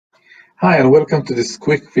Hi, and welcome to this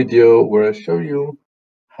quick video where I show you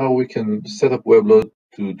how we can set up WebLOAD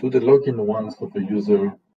to do the login once of a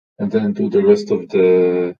user and then do the rest of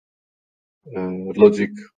the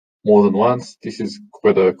logic more than once. This is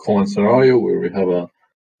quite a common scenario where we have a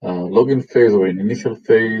login phase or an initial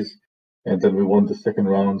phase, and then we want the second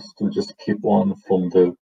round to just keep on from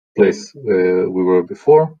the place we were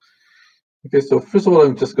before. Okay, so first of all,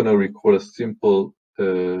 I'm just going to record a simple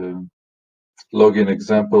login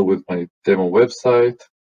example with my demo website.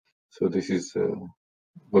 So this is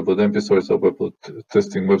WebLOAD MP, so it's a WebLOAD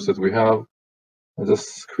testing website we have. I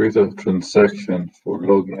just create a transaction for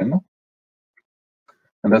login.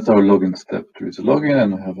 And that's our login step. There is a login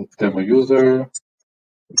and I have a demo user,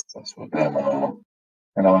 password demo,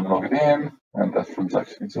 and now I'm logged in and that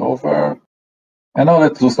transaction is over. And now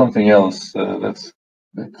let's do something else. Let's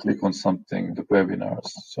click on something, the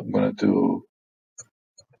webinars. So I'm going to do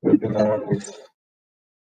webinars.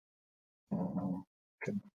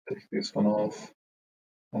 Can take this one off.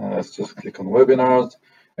 Let's just click on webinars.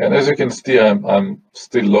 And as you can see, I'm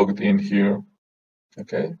still logged in here.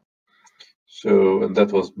 Okay. So, and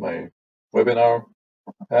that was my webinar.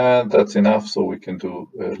 And that's enough. So we can do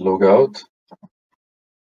log out.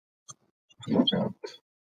 Log out.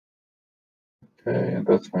 Okay. And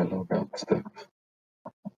that's my logout step.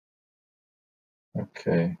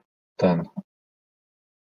 Okay. Done.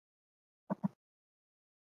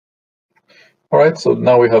 All right. So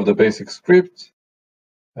now we have the basic script.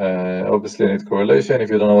 Obviously, I need correlation. If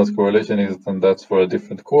you don't know what correlation is, then that's for a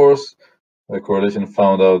different course. The correlation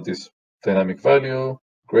found out this dynamic value.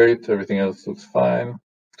 Great. Everything else looks fine.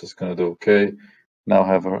 Just going to do OK. Now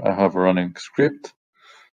I have a running script.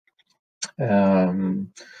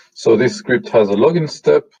 So this script has a login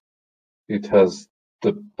step. It has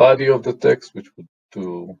the body of the text, which would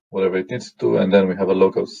do whatever it needs to, and then we have a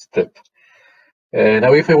logout step.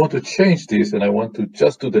 Now, if I want to change this and I want to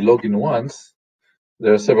just do the login once,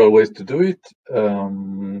 there are several ways to do it.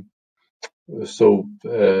 The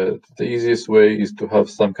easiest way is to have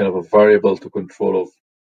some kind of a variable to control of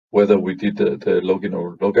whether we did the login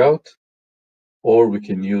or logout, or we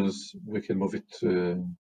can move it to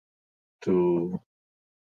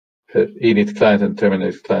init client and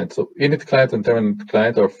terminate client. So init client and terminate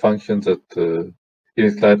client are functions that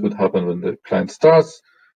init client would happen when the client starts,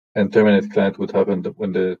 and terminate client would happen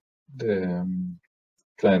when the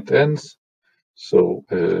client ends. So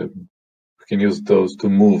we can use those to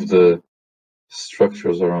move the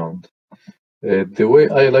structures around. The way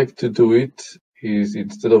I like to do it is,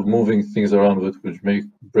 instead of moving things around which may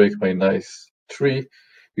break my nice tree,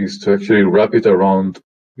 is to actually wrap it around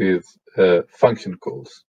with function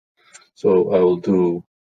calls. So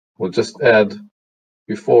we'll just add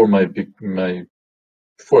before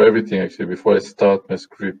everything, actually, before I start my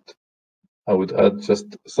script, I would add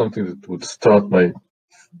just something that would start my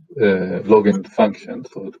login function.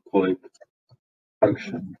 So I'd call it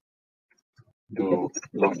function do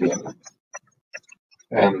login.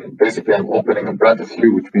 And basically, I'm opening a bracket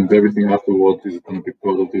here, which means everything afterwards is going to be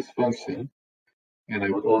part of this function. And I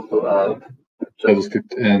would also add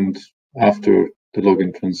JavaScript end after the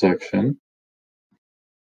login transaction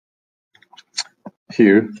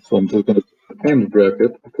here. So I'm just going to end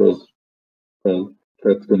bracket because, well,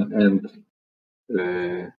 that's going to end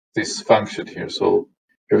this function here. So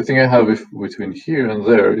everything I have between here and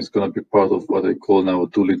there is going to be part of what I call now a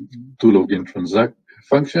do login transact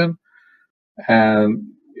function.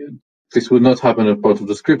 And this will not happen as part of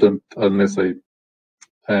the script unless I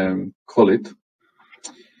call it.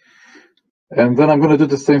 And then I'm going to do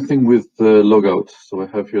the same thing with the logout. So I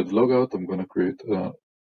have here the logout. I'm going to create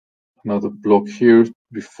another block here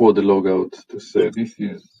before the logout to say this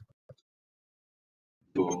is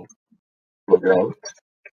to logout.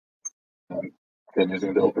 And then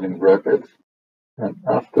using the opening bracket. And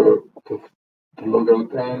after the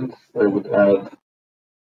logout ends, I would add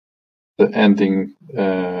the ending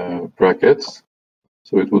brackets.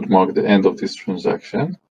 So it would mark the end of this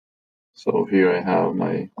transaction. So here I have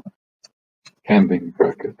my ending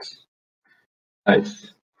brackets.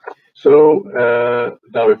 Nice. So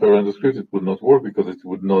now if I run the script, it would not work because it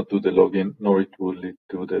would not do the login, nor it would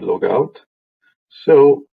do the logout.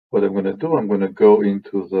 So what I'm going to do, I'm going to go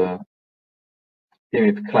into the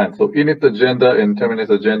init client. So init agenda and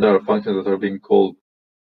terminate agenda are functions that are being called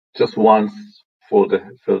just once for the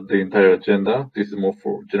entire agenda. This is more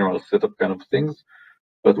for general setup kind of things.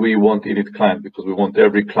 But we want init client because we want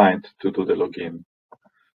every client to do the login.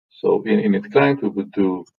 So in init client, we would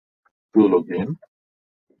do login.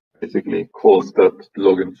 Basically calls that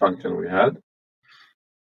login function we had.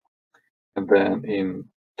 And then in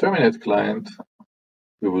terminate client,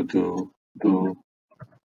 we would do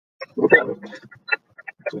grab it.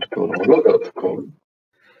 Just go to our logout code.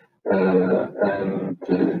 And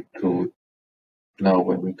to now,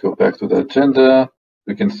 when we go back to the agenda,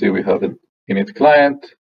 we can see we have an init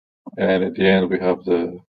client, and at the end we have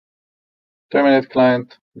the terminate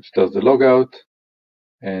client, which does the logout.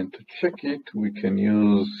 And to check it, we can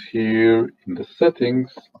use here in the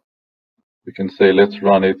settings, we can say let's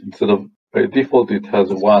run it. Instead of, by default it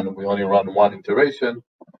has one, we only run one iteration,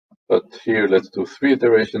 but here let's do 3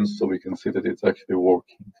 iterations so we can see that it's actually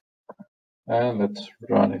working. And let's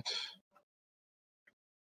run it.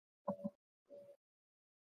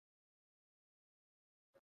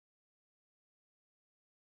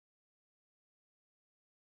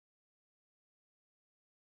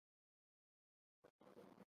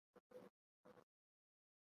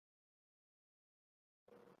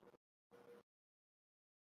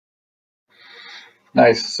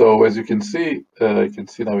 Nice. So as you can see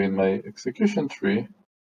now in my execution tree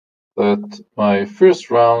that my first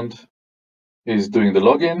round is doing the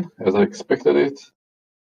login as I expected it,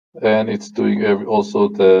 and it's doing also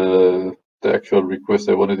the actual request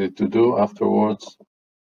I wanted it to do afterwards.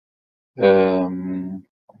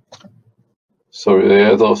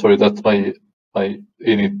 Sorry, that's my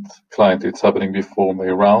init client. It's happening before my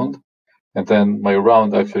round, and then my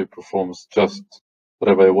round actually performs just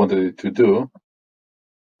whatever I wanted it to do.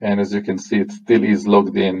 And as you can see, it still is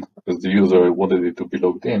logged in as the user I wanted it to be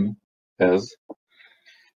logged in as.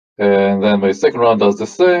 And then my second round does the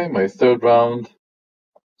same. My third round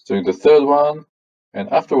is doing the third one. And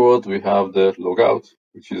afterwards, we have the logout,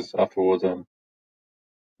 which is afterwards I'm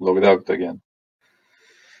logged out again.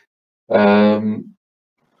 One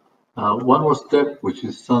more step, which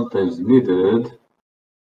is sometimes needed,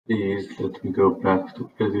 is let me go back to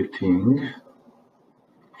editing.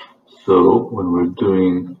 So when we're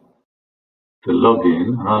doing the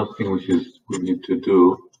login, another thing which is we need to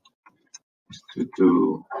do is to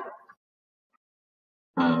do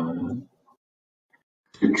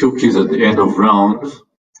the cookies at the end of round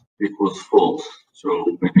equals false.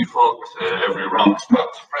 So by default, every round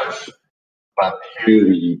starts fresh, but here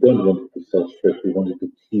we don't want it to start fresh. We want it to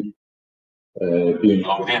keep being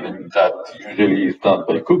logged in, and that usually is done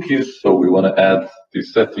by cookies. So we want to add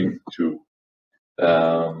this setting to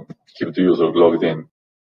keep the user logged in,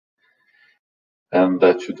 and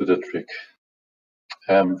that should do the trick.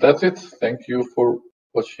 That's it. Thank you for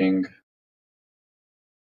watching.